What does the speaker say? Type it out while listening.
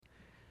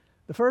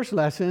The first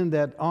lesson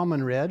that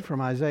Alman read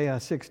from Isaiah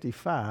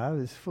 65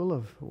 is full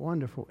of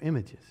wonderful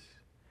images.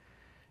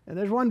 And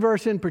there's one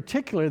verse in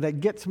particular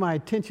that gets my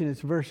attention. It's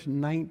verse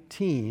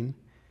 19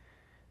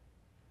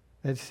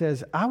 that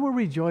says, I will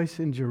rejoice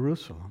in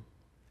Jerusalem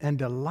and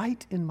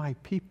delight in my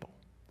people,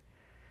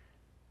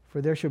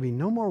 for there shall be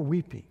no more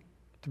weeping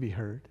to be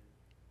heard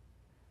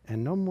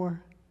and no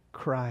more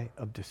cry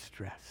of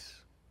distress.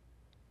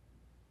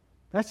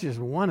 That's just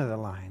one of the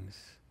lines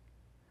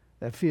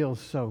that feels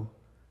so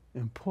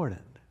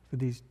important for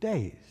these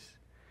days.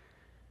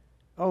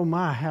 Oh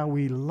my, how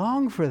we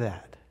long for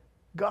that.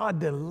 God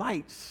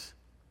delights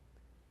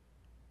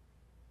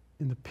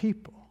in the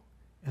people,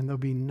 and there'll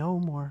be no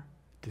more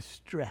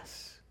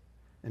distress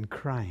and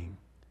crying.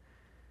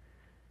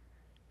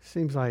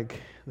 Seems like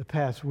the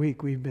past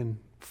week we've been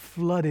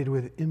flooded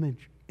with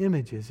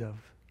images of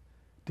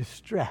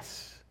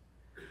distress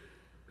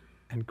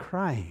and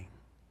crying.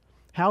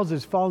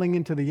 Houses falling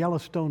into the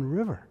Yellowstone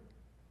River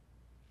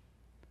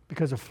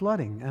because of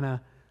flooding,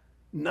 and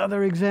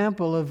another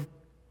example of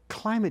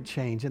climate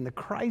change and the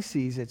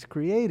crises it's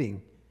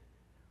creating.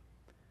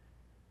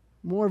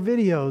 More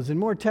videos and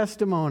more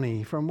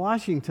testimony from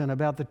Washington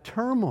about the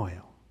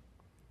turmoil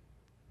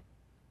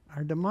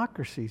our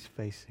democracy's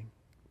facing.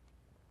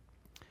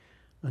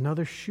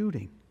 Another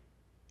shooting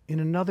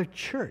in another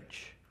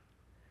church.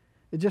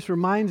 It just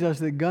reminds us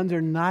that guns are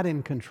not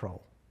in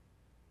control,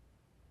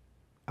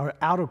 are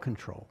out of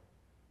control.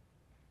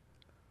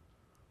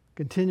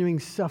 Continuing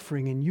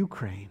suffering in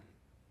Ukraine.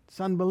 It's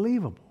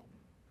unbelievable.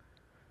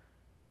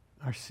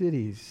 Our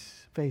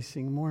cities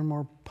facing more and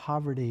more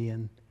poverty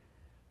and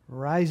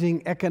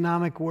rising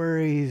economic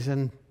worries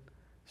and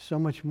so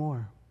much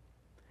more.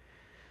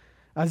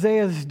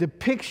 Isaiah's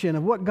depiction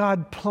of what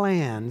God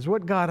plans,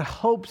 what God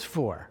hopes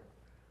for.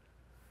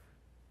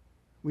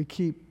 We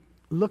keep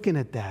looking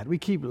at that. We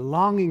keep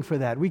longing for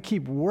that. We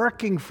keep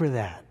working for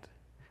that.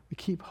 We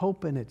keep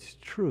hoping it's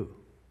true,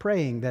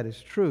 praying that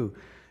it's true.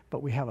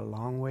 But we have a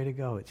long way to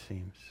go, it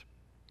seems.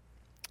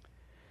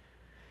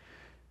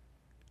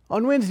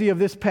 On Wednesday of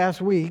this past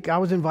week, I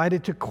was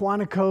invited to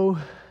Quantico,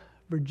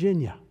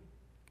 Virginia,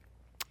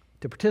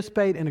 to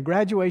participate in a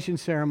graduation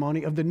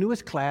ceremony of the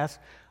newest class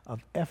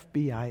of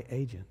FBI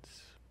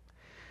agents.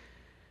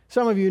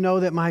 Some of you know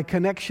that my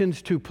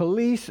connections to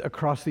police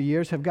across the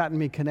years have gotten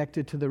me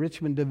connected to the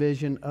Richmond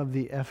Division of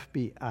the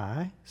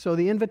FBI. So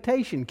the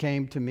invitation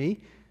came to me,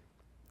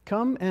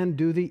 come and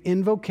do the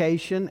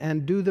invocation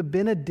and do the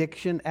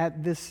benediction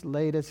at this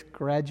latest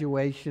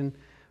graduation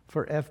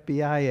for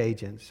FBI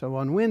agents. So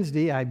on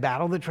Wednesday, I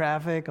battled the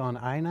traffic on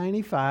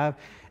I-95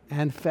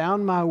 and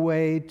found my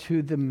way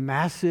to the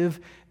massive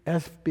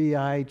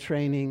FBI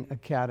Training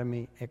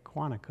Academy at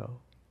Quantico.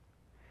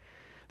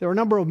 There were a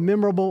number of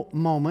memorable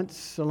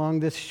moments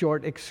along this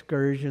short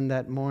excursion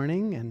that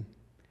morning, and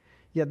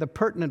yet the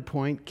pertinent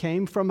point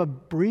came from a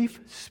brief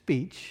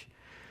speech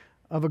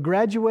of a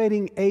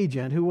graduating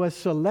agent who was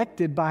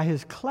selected by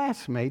his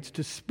classmates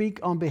to speak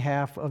on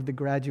behalf of the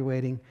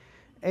graduating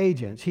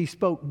agents. He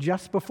spoke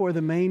just before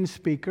the main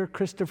speaker,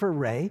 Christopher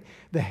Wray,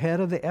 the head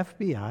of the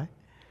FBI.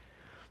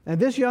 And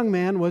this young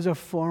man was a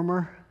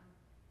former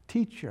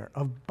teacher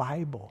of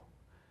Bible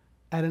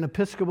at an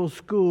Episcopal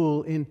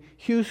school in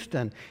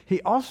Houston.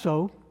 He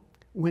also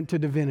went to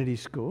divinity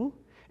school,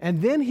 and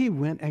then he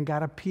went and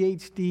got a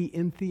PhD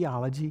in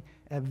theology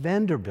at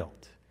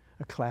Vanderbilt,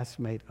 a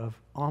classmate of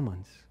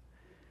Alman's.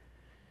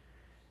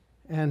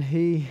 And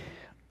he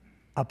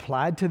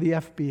applied to the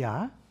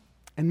FBI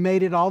and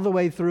made it all the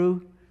way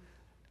through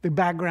the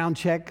background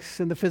checks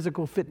and the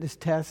physical fitness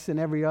tests and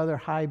every other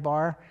high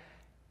bar,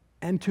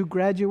 and to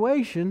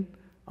graduation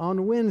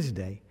on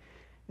Wednesday.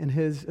 And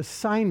his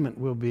assignment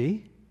will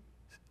be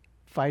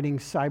fighting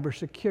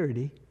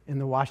cybersecurity in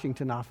the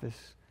Washington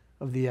office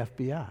of the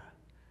FBI,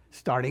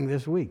 starting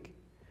this week.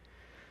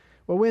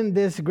 Well, when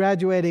this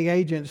graduating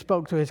agent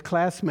spoke to his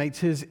classmates,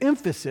 his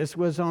emphasis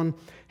was on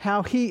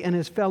how he and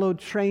his fellow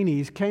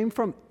trainees came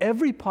from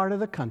every part of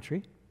the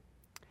country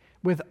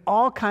with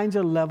all kinds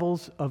of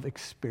levels of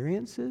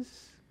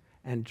experiences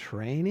and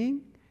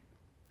training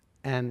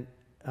and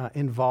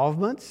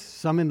involvements,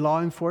 some in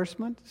law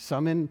enforcement,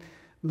 some in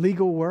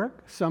legal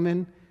work, some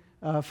in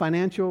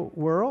financial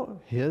world.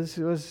 His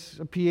was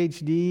a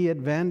PhD at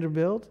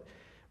Vanderbilt.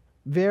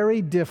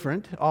 Very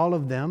different, all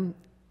of them,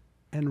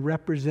 and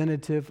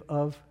representative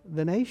of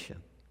the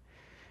nation.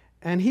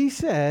 And he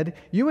said,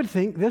 you would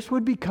think this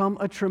would become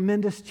a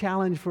tremendous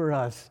challenge for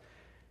us.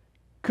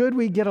 Could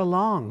we get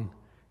along?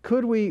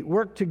 Could we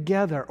work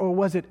together? Or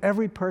was it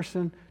every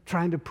person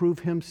trying to prove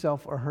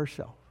himself or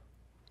herself?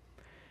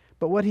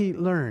 But what he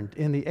learned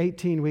in the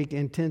 18-week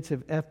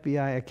intensive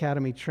FBI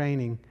Academy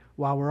training,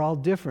 while we're all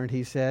different,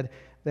 he said,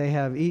 they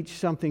have each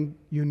something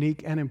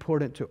unique and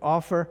important to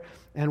offer.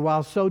 And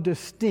while so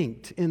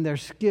distinct in their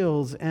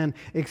skills and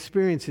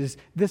experiences,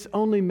 this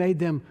only made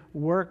them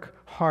work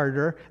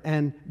harder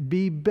and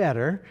be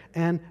better.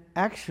 And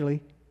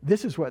actually,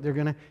 this is what they're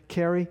going to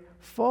carry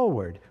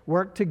forward.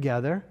 Work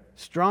together,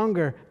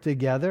 stronger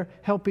together,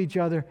 help each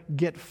other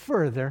get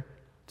further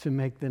to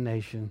make the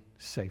nation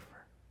safer.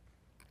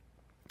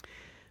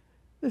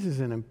 This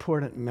is an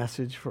important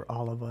message for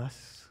all of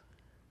us.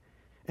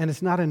 And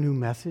it's not a new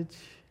message.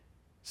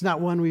 It's not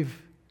one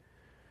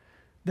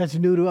that's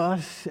new to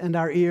us and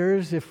our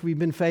ears if we've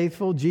been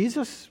faithful.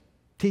 Jesus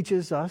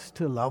teaches us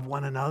to love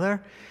one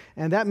another.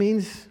 And that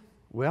means,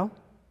 well,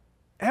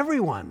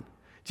 everyone.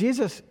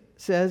 Jesus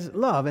says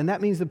love, and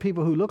that means the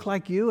people who look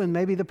like you and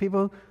maybe the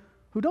people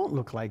who don't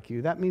look like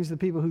you. That means the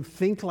people who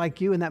think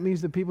like you, and that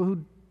means the people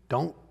who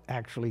don't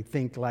actually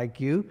think like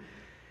you.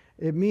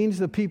 It means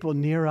the people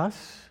near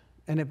us,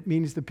 and it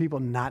means the people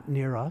not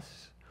near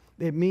us.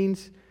 It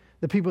means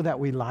the people that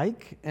we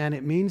like, and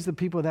it means the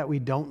people that we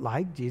don't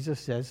like. Jesus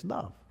says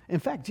love. In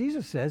fact,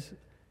 Jesus says,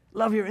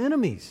 love your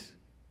enemies,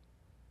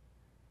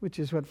 which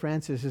is what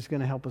Francis is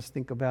going to help us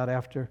think about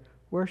after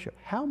worship.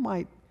 How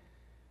might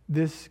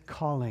this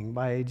calling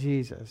by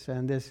Jesus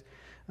and this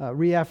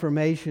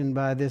reaffirmation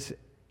by this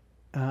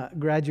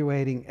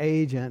graduating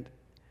agent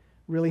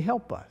really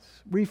help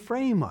us,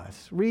 reframe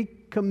us,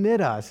 recommit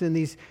us in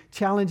these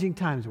challenging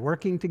times,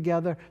 working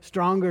together,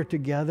 stronger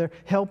together,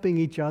 helping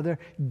each other,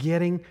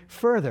 getting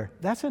further?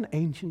 That's an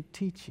ancient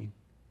teaching,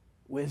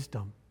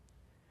 wisdom.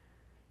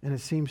 And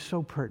it seems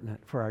so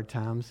pertinent for our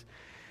times.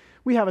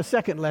 We have a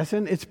second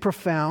lesson. It's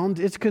profound.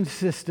 It's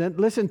consistent.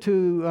 Listen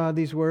to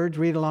these words.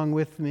 Read along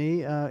with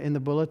me in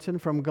the bulletin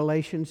from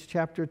Galatians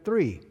chapter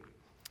 3.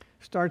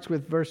 Starts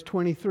with verse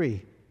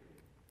 23.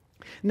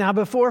 Now,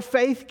 before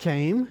faith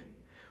came,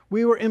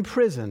 we were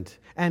imprisoned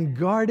and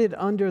guarded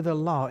under the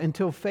law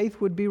until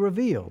faith would be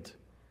revealed.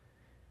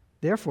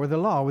 Therefore, the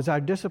law was our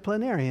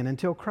disciplinarian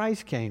until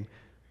Christ came,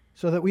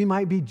 so that we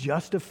might be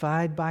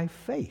justified by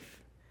faith.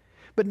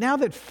 But now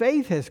that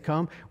faith has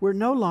come, we're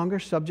no longer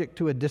subject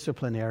to a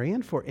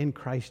disciplinarian, for in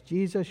Christ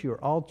Jesus you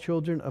are all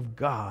children of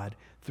God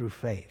through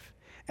faith.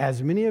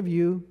 As many of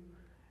you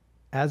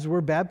as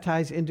were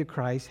baptized into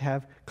Christ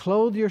have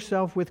clothed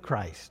yourself with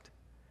Christ.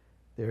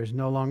 There is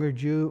no longer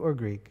Jew or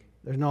Greek.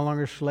 There's no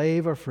longer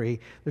slave or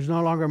free. There's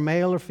no longer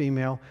male or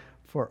female,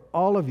 for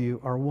all of you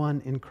are one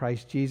in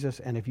Christ Jesus.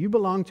 And if you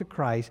belong to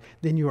Christ,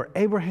 then you are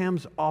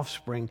Abraham's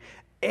offspring,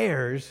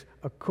 heirs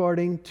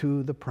according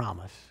to the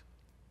promise.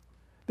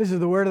 This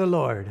is the word of the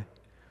Lord.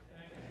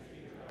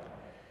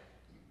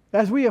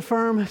 As we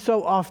affirm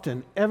so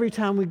often, every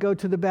time we go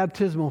to the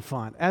baptismal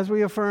font, as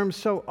we affirm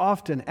so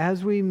often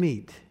as we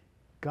meet,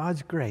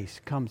 God's grace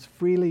comes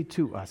freely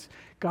to us.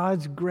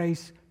 God's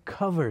grace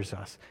covers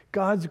us.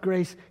 God's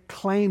grace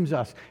claims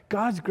us.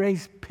 God's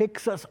grace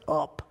picks us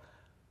up.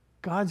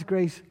 God's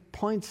grace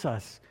points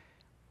us.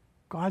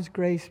 God's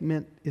grace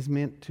is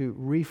meant to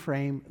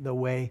reframe the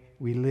way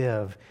we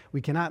live.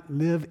 We cannot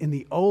live in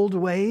the old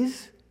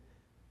ways.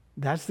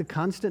 That's the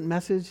constant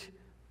message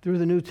through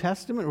the New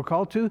Testament. We're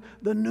called to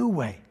the new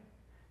way,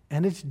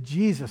 and it's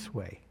Jesus'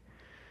 way.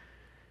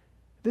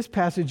 This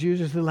passage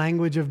uses the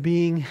language of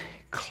being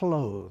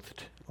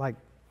clothed, like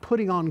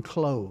putting on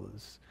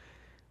clothes.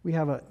 We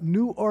have a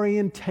new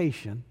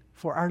orientation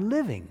for our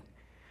living.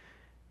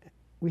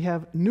 We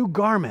have new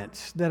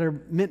garments that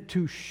are meant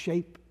to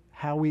shape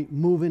how we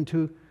move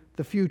into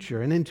the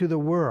future and into the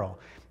world.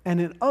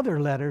 And in other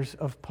letters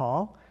of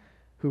Paul,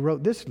 who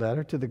wrote this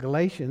letter to the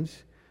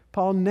Galatians,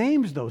 Paul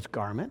names those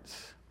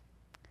garments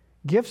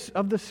gifts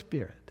of the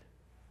Spirit: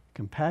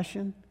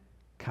 compassion,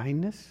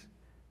 kindness,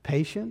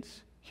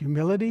 patience,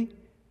 humility,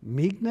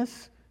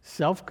 meekness,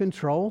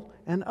 self-control,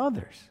 and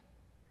others.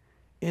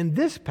 In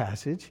this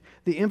passage,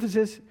 the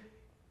emphasis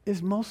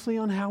is mostly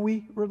on how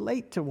we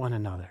relate to one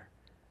another.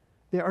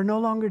 There are no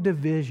longer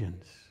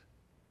divisions,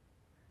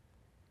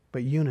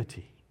 but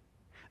unity.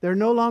 There are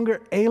no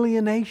longer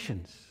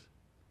alienations,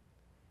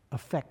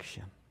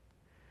 affection.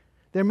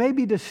 There may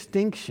be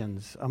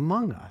distinctions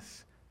among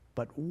us,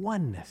 but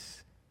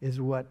oneness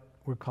is what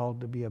we're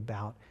called to be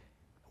about.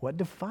 What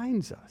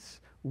defines us?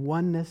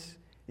 Oneness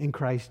in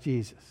Christ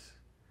Jesus.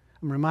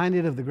 I'm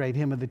reminded of the great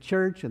hymn of the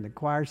church and the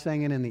choir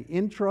sang it in the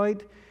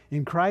introit.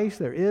 In Christ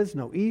there is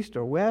no east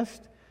or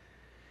west.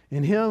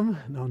 In Him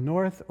no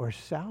north or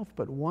south,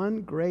 but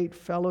one great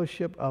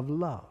fellowship of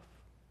love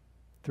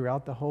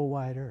throughout the whole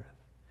wide earth.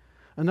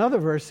 Another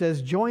verse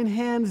says, join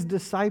hands,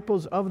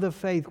 disciples of the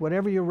faith,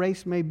 whatever your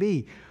race may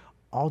be.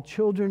 All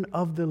children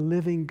of the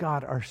living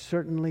God are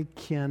certainly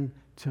kin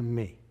to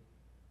me.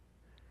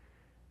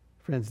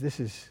 Friends, this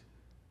is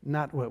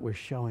not what we're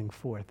showing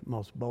forth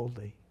most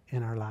boldly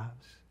in our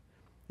lives,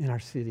 in our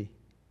city,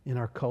 in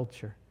our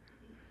culture.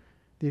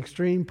 The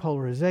extreme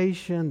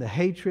polarization, the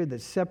hatred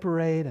that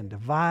separate and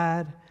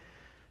divide.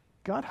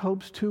 God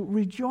hopes to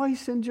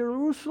rejoice in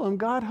Jerusalem.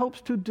 God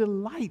hopes to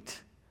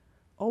delight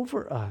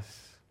over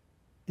us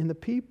in the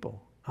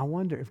people. I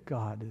wonder if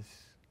God is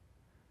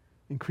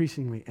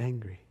increasingly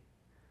angry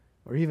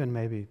or even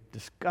maybe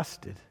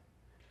disgusted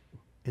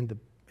in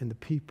the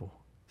people,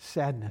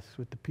 sadness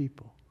with the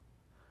people,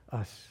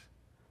 us.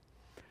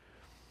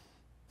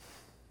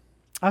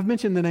 I've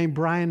mentioned the name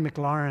Brian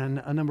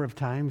McLaren a number of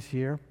times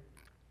here.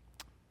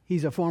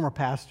 He's a former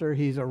pastor.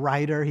 He's a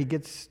writer. He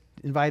gets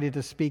invited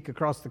to speak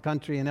across the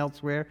country and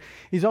elsewhere.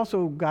 He's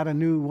also got a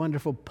new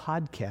wonderful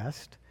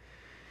podcast.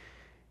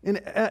 In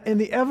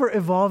the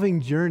ever-evolving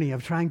journey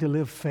of trying to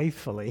live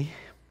faithfully,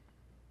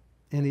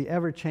 in the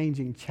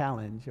ever-changing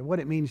challenge of what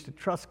it means to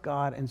trust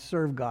God and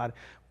serve God,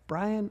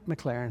 Brian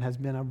McLaren has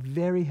been a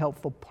very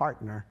helpful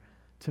partner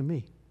to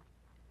me.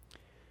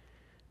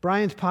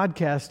 Brian's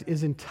podcast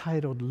is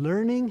entitled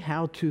Learning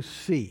How to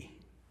See.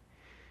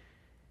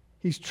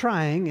 He's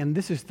trying, and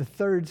this is the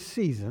third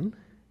season,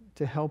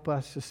 to help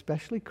us,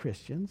 especially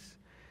Christians,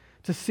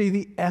 to see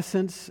the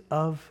essence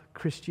of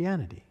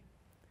Christianity.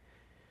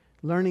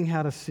 Learning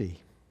how to see.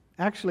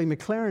 Actually,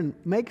 McLaren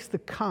makes the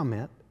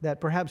comment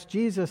that perhaps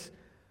Jesus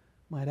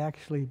might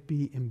actually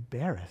be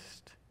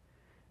embarrassed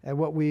at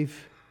what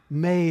we've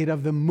made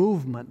of the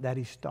movement that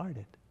he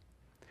started.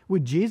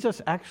 Would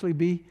Jesus actually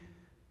be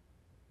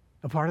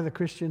a part of the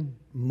Christian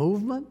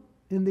movement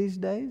in these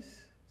days?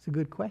 It's a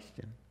good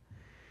question.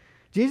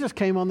 Jesus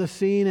came on the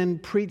scene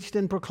and preached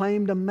and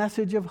proclaimed a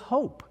message of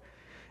hope.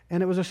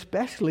 And it was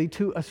especially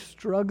to a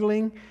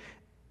struggling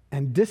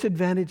and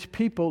disadvantaged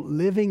people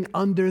living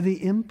under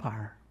the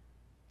empire.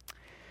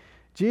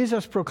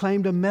 Jesus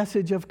proclaimed a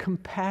message of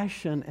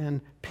compassion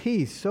and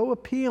peace, so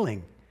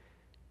appealing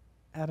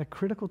at a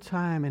critical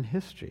time in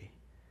history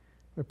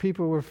where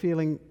people were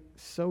feeling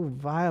so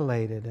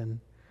violated and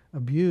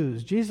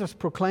abused. Jesus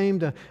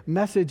proclaimed a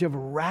message of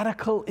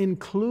radical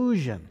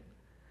inclusion.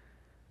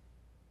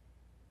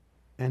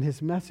 And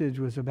his message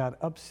was about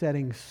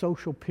upsetting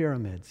social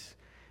pyramids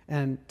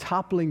and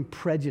toppling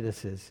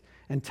prejudices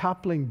and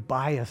toppling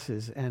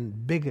biases and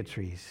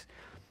bigotries.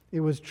 It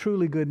was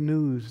truly good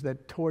news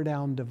that tore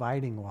down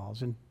dividing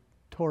walls and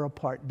tore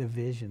apart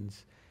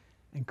divisions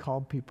and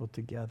called people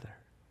together.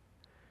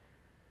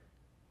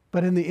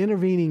 But in the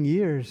intervening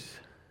years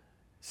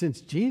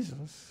since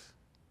Jesus,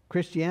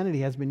 Christianity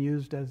has been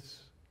used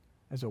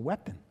as a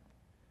weapon,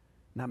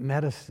 not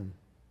medicine.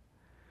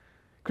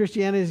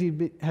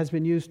 Christianity has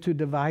been used to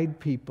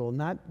divide people,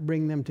 not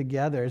bring them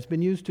together. It's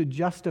been used to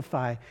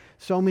justify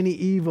so many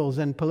evils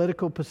and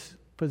political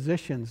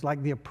positions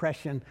like the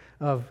oppression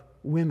of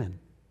women,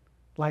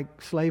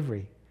 like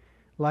slavery,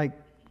 like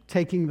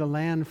taking the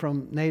land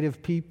from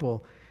native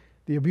people,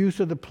 the abuse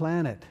of the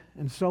planet,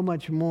 and so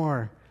much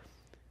more.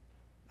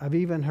 I've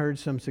even heard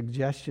some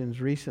suggestions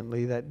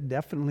recently that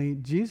definitely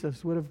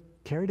Jesus would have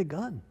carried a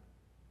gun.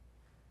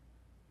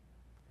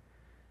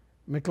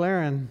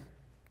 McLaren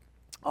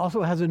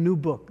also has a new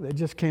book that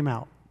just came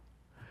out.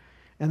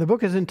 And the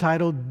book is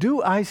entitled,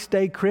 Do I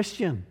Stay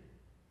Christian?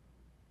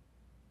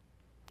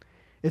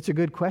 It's a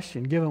good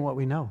question, given what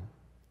we know,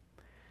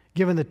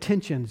 given the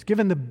tensions,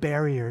 given the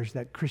barriers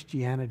that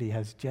Christianity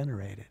has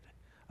generated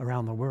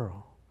around the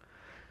world.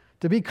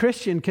 To be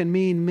Christian can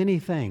mean many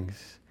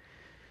things.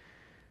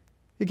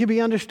 It can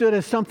be understood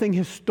as something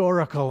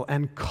historical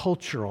and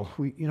cultural.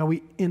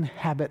 We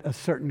inhabit a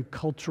certain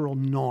cultural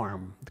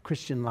norm, the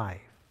Christian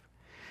life.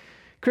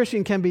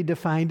 Christian can be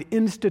defined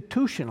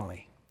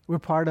institutionally. We're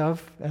part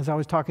of, as I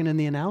was talking in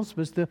the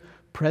announcements, the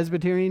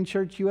Presbyterian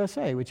Church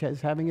USA, which is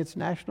having its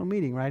national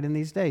meeting right in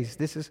these days.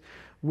 This is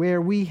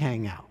where we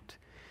hang out.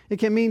 It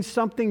can mean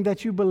something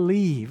that you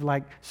believe,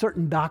 like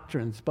certain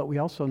doctrines, but we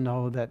also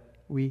know that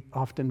we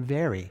often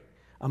vary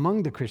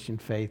among the Christian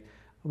faith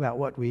about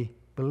what we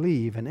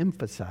believe and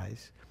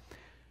emphasize.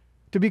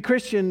 To be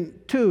Christian,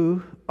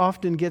 too,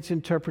 often gets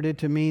interpreted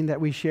to mean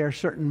that we share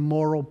certain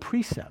moral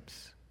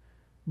precepts.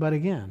 But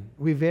again,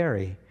 we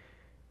vary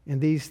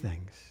in these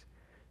things.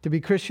 To be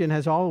Christian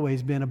has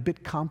always been a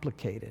bit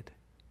complicated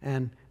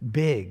and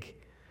big.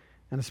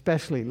 And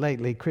especially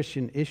lately,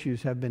 Christian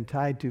issues have been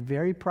tied to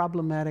very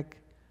problematic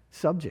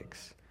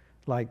subjects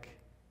like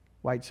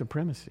white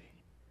supremacy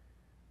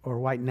or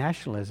white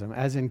nationalism,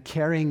 as in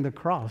carrying the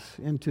cross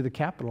into the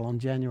Capitol on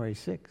January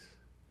 6th.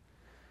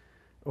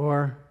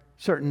 Or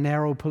certain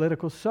narrow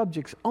political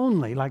subjects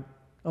only, like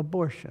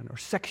abortion or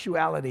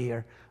sexuality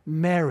or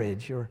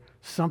marriage or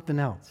something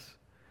else.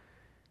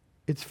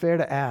 It's fair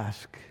to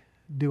ask,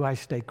 do I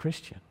stay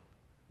Christian?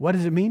 What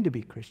does it mean to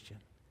be Christian?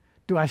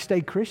 Do I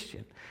stay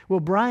Christian? Well,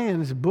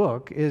 Brian's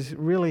book is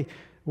really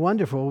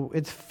wonderful.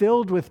 It's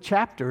filled with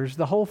chapters.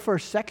 The whole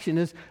first section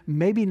is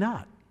maybe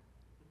not.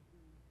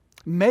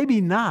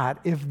 Maybe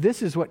not if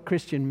this is what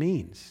Christian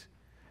means.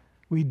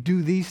 We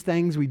do these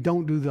things, we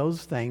don't do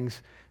those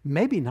things.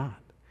 Maybe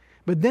not.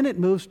 But then it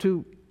moves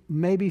to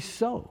maybe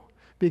so.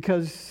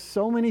 Because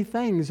so many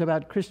things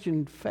about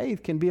Christian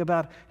faith can be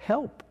about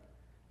help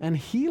and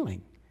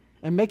healing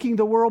and making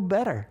the world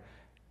better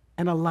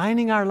and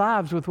aligning our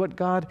lives with what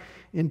God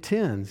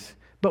intends.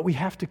 But we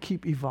have to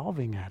keep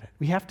evolving at it.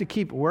 We have to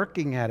keep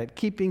working at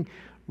it,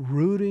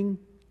 rooting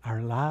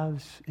our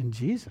lives in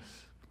Jesus.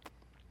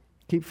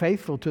 Keep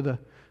faithful to the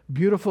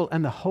beautiful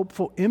and the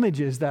hopeful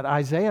images that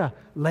Isaiah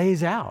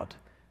lays out,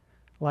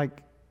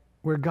 like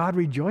where God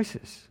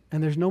rejoices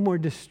and there's no more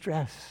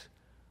distress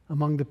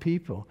among the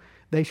people.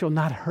 They shall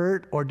not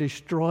hurt or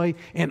destroy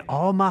in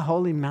all my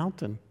holy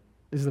mountain,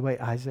 is the way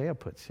Isaiah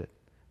puts it.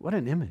 What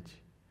an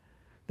image.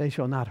 They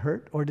shall not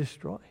hurt or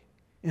destroy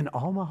in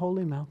all my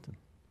holy mountain.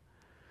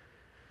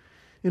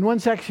 In one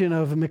section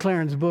of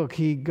McLaren's book,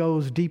 he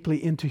goes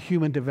deeply into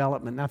human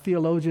development. Now,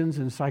 theologians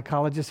and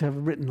psychologists have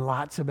written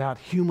lots about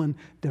human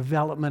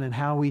development and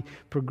how we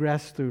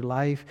progress through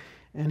life.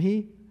 And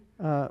he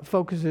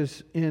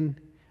focuses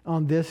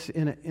on this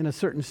in a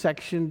certain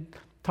section,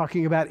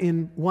 talking about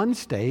in one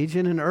stage,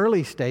 in an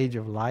early stage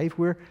of life,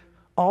 we're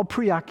all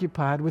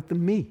preoccupied with the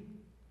me.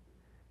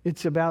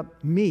 It's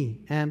about me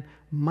and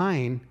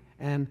mine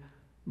and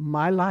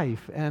my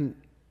life and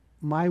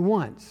my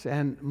wants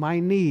and my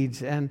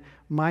needs and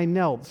my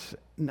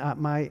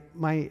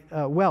my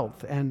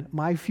wealth and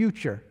my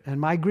future and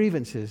my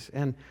grievances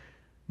and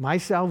my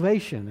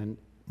salvation and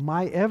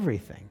my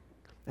everything.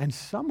 And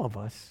some of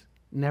us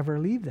never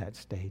leave that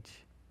stage,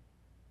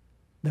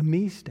 the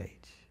me stage.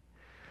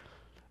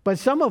 But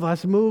some of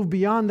us move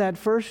beyond that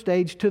first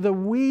stage to the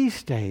we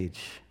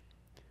stage.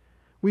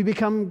 We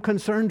become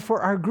concerned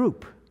for our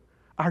group,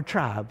 our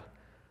tribe,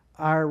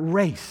 our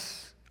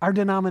race, our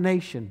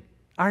denomination,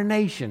 our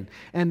nation.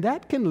 And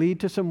that can lead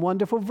to some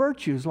wonderful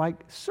virtues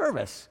like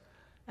service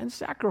and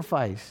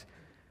sacrifice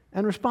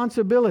and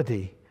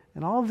responsibility.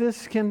 And all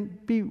this can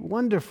be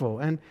wonderful,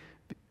 and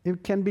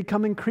it can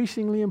become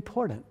increasingly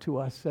important to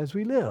us as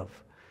we live.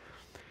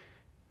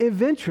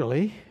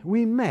 Eventually,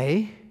 we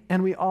may,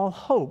 and we all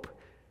hope,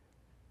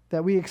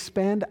 that we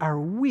expand our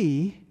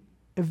we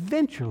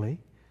eventually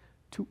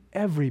to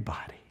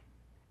everybody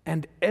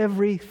and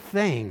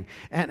everything.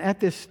 And at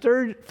this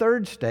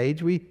third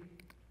stage, we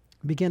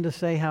begin to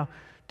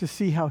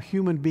see how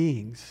human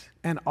beings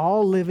and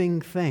all living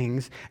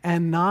things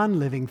and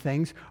non-living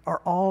things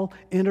are all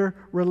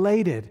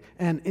interrelated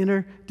and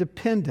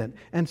interdependent.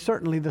 And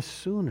certainly the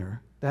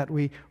sooner that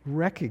we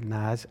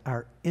recognize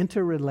our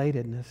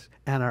interrelatedness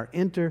and our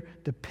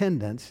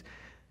interdependence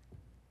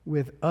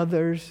with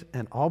others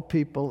and all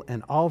people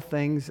and all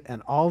things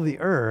and all the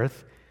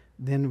earth,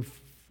 then,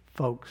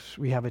 folks,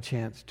 we have a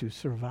chance to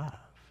survive,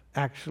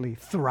 actually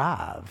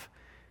thrive,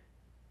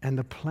 and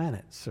the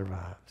planet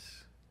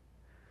survives.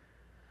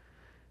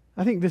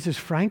 I think this is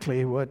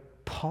frankly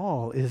what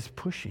Paul is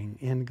pushing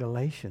in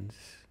Galatians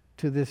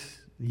to this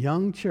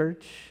young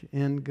church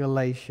in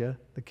Galatia,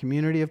 the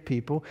community of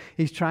people.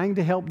 He's trying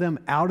to help them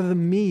out of the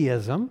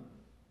meism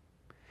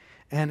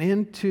and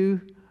into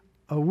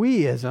a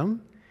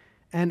weism,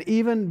 and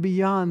even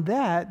beyond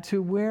that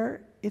to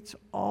where it's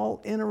all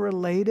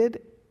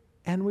interrelated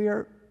and we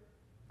are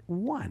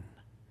one,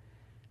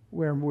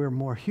 where we're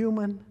more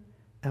human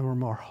and we're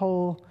more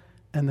whole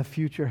and the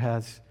future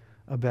has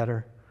a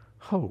better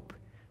hope.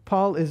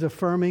 Paul is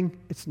affirming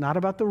it's not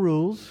about the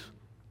rules.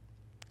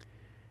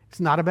 It's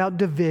not about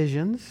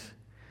divisions.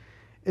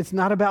 It's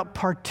not about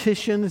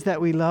partitions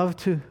that we love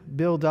to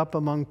build up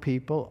among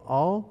people.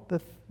 All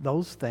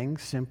those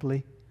things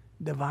simply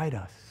divide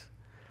us.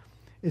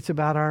 It's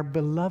about our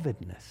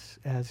belovedness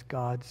as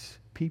God's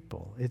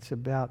people. It's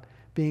about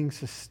being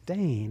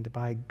sustained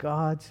by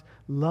God's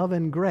love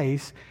and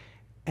grace,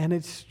 and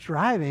it's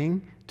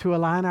striving to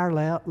align our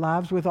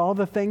lives with all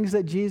the things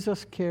that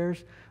Jesus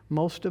cares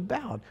most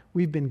about.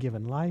 We've been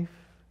given life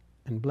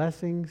and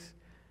blessings.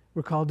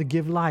 We're called to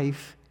give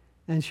life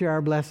and share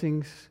our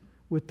blessings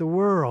with the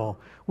world.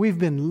 We've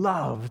been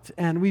loved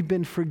and we've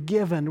been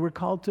forgiven. We're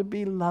called to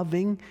be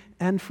loving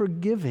and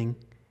forgiving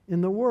in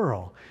the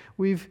world.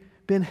 We've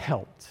been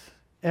helped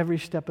every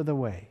step of the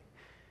way.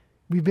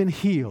 We've been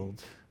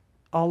healed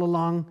all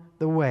along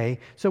the way.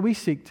 So we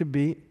seek to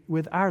be,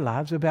 with our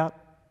lives, about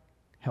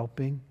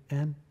helping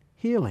and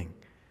healing.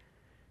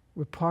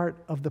 We're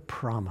part of the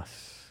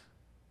promise.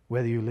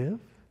 Whether you live,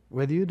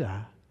 whether you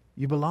die,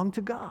 you belong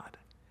to God.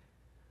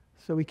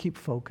 So we keep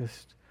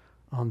focused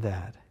on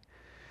that.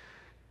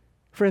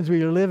 Friends,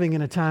 we are living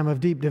in a time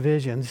of deep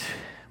divisions,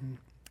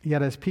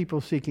 yet as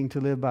people seeking to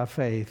live by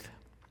faith,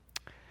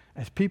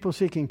 as people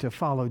seeking to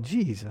follow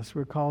Jesus,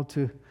 we're called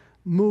to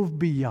move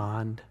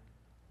beyond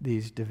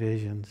these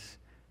divisions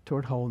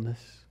toward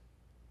wholeness,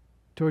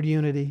 toward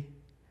unity,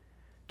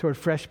 toward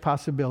fresh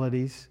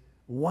possibilities.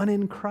 One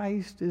in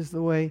Christ is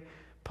the way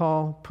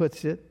Paul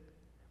puts it.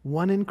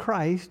 One in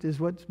Christ is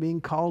what's being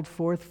called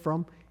forth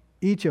from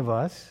each of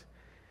us.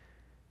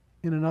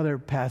 In another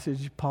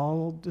passage,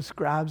 Paul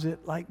describes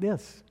it like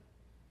this: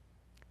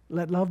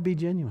 let love be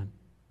genuine.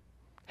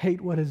 Hate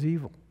what is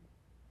evil.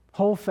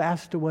 Hold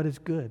fast to what is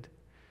good.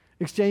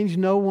 Exchange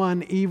no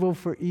one evil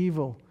for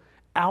evil.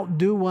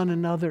 Outdo one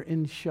another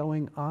in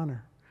showing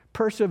honor.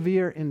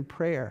 Persevere in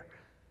prayer.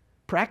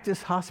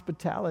 Practice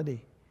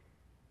hospitality.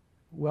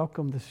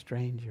 Welcome the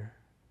stranger.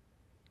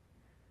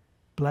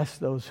 Bless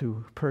those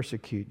who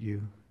persecute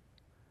you.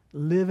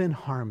 Live in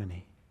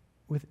harmony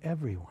with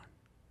everyone.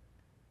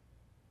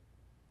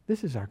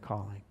 This is our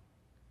calling.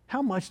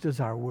 How much does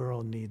our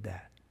world need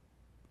that?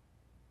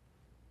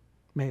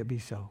 May it be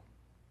so.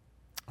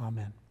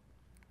 Amen.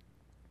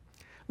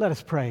 Let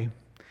us pray.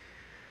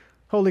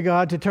 Holy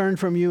God, to turn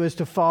from you is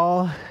to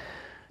fall.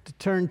 To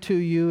turn to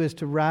you is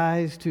to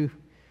rise. To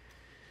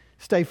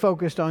stay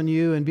focused on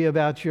you and be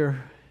about your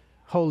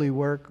holy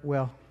work,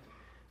 well,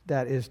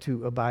 that is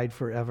to abide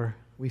forever.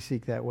 We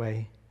seek that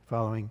way,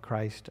 following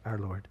Christ our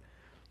Lord.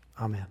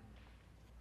 Amen.